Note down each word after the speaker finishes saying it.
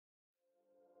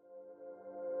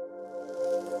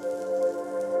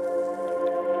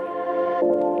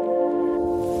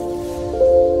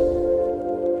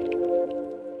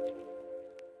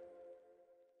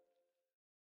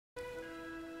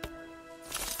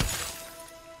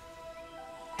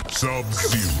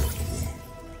Sub-Zero.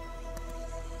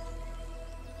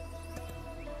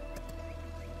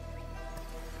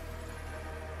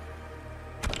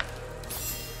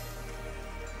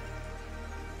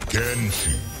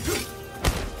 Kenshi.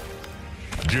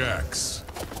 Jax.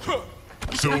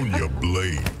 Sonya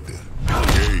Blade.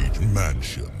 Cage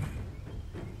Mansion.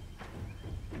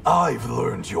 I've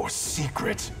learned your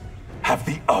secret. Have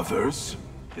the others?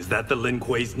 Is that the Lin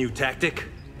Kuei's new tactic?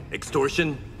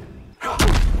 Extortion?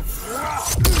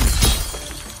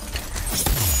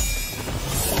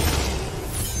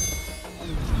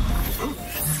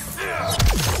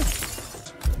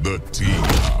 The Tea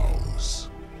House.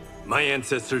 My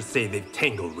ancestors say they've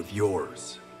tangled with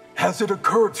yours. Has it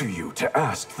occurred to you to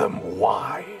ask them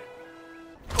why?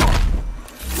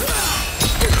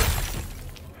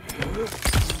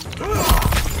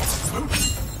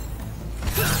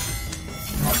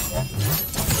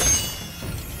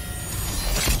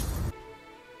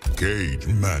 Cage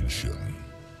Mansion.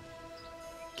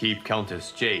 Keep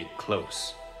Countess Jade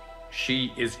close.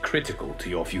 She is critical to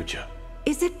your future.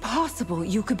 Is it possible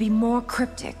you could be more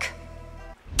cryptic?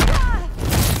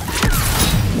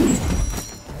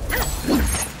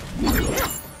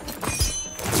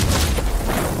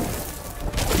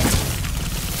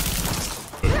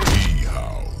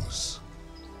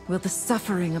 Will the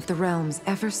suffering of the realms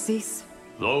ever cease?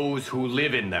 Those who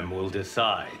live in them will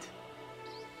decide.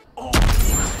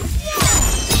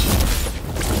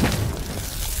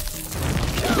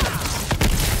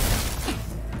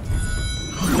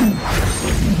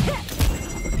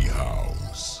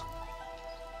 House.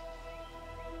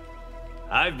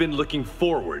 I've been looking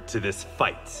forward to this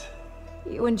fight.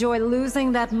 You enjoy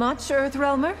losing that much,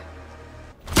 Earthrealmer?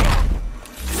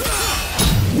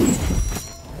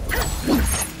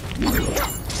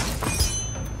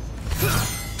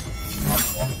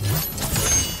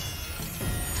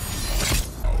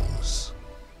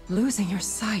 Losing your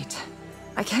sight.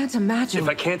 I can't imagine. If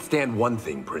I can't stand one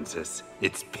thing, Princess,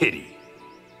 it's pity.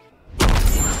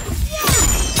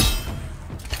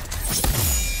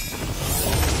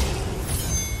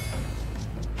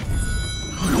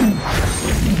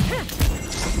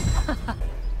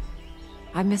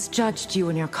 I misjudged you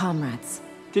and your comrades.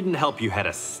 Didn't help you had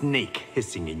a snake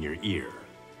hissing in your ear.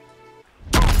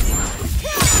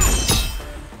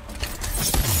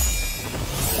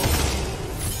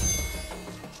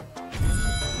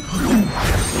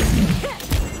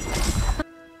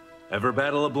 Ever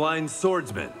battle a blind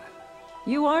swordsman?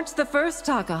 You aren't the first,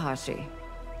 Takahashi.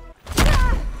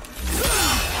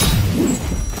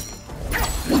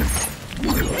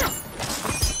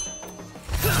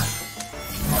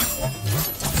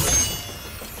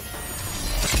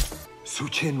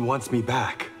 Suchin wants me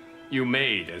back. You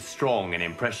made as strong an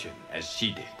impression as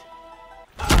she did.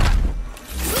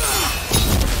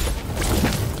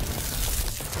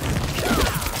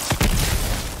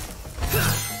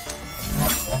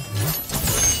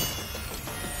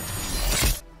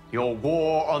 Your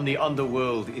war on the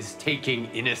underworld is taking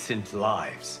innocent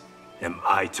lives. Am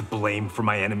I to blame for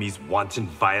my enemy's wanton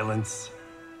violence?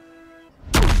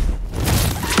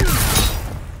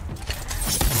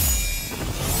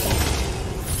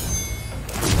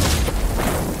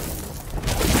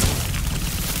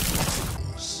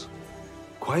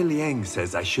 Kuai Liang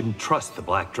says I shouldn't trust the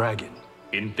Black Dragon.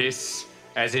 In this,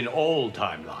 as in all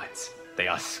timelines, they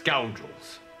are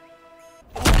scoundrels.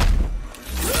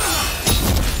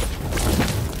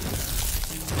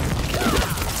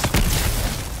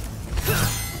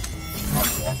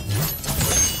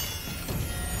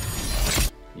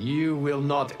 You will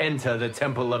not enter the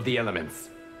Temple of the Elements.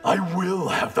 I will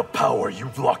have the power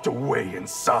you've locked away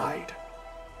inside.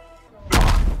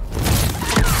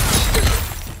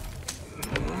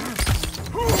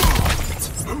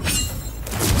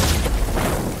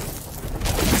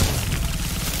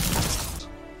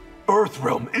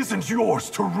 Earthrealm isn't yours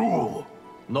to rule.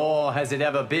 Nor has it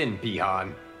ever been,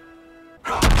 Pihan.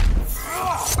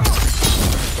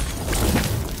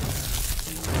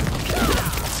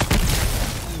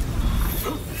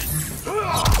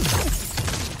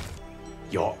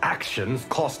 Your actions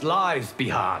cost lives,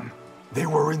 Pihan. They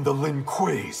were in the Lin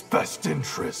Kuei's best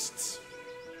interests.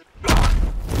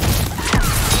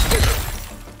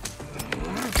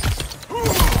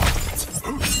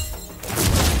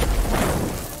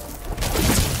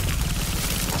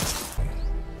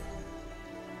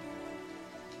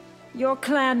 Your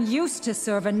clan used to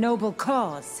serve a noble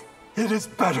cause. It is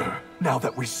better now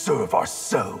that we serve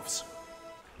ourselves.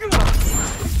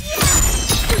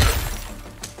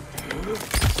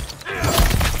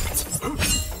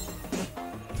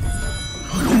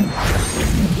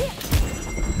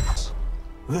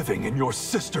 Living in your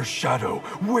sister's shadow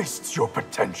wastes your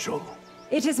potential.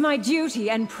 It is my duty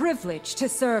and privilege to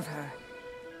serve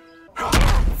her.